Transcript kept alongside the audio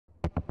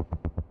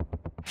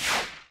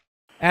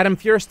Adam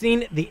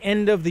Feuerstein, the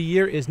end of the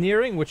year is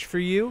nearing, which for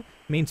you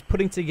means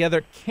putting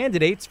together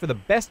candidates for the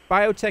best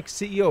biotech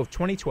CEO of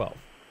 2012.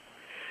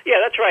 Yeah,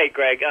 that's right,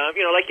 Greg.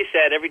 Like you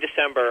said, every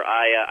December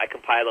I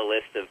compile a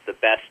list of the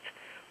best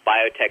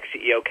biotech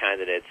CEO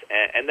candidates,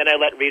 and then I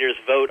let readers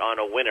vote on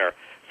a winner.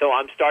 So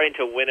I'm starting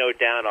to winnow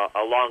down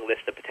a long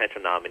list of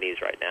potential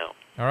nominees right now.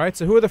 All right,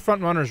 so who are the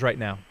front runners right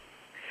now?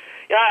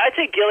 Yeah, I'd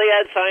say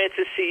Gilead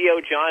Sciences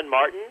CEO John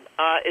Martin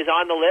is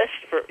on the list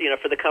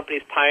for the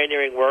company's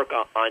pioneering work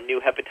on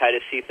new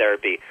hepatitis C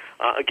therapy.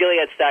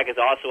 Gilead's stock is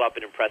also up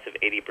an impressive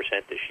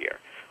 80% this year.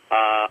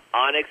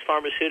 Onyx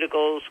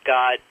Pharmaceuticals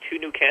got 2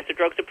 new cancer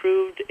drugs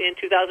approved in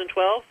 2012,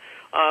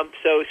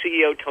 so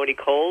CEO Tony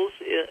Coles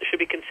should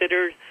be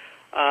considered.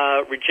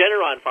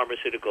 Regeneron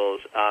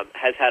Pharmaceuticals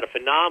has had a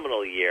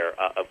phenomenal year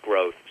of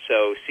growth,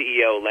 so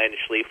CEO Len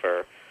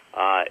Schliefer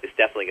is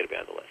definitely going to be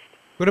on the list.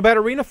 What about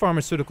Arena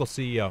Pharmaceutical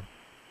CEO?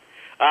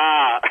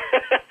 That's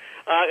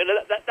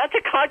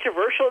a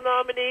controversial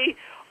nominee,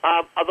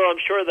 although I'm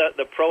sure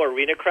the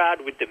pro-Arena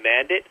crowd would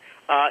demand it.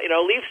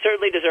 Leaf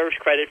certainly deserves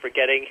credit for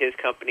getting his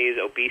company's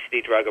obesity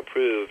drug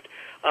approved.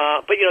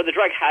 But the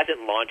drug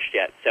hasn't launched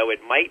yet, so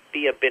it might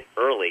be a bit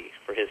early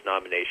for his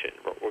nomination.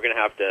 We'll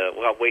have to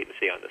wait and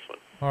see on this one.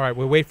 All right,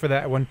 we'll wait for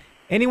that one.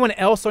 Anyone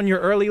else on your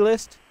early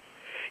list?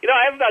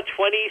 I have about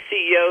 20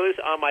 CEOs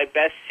on my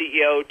best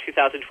CEO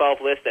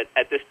 2012 list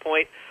at this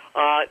point.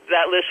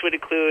 That list would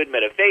include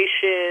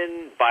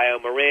Medivation,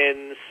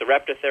 BioMarin,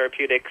 Sarepta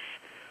Therapeutics,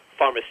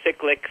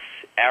 Pharmacyclics,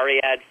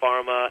 Ariad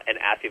Pharma, and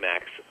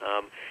Affymax.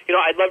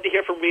 I'd love to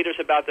hear from readers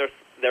about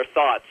their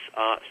thoughts.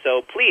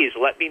 So please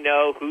let me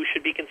know who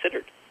should be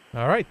considered.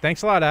 All right.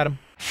 Thanks a lot, Adam.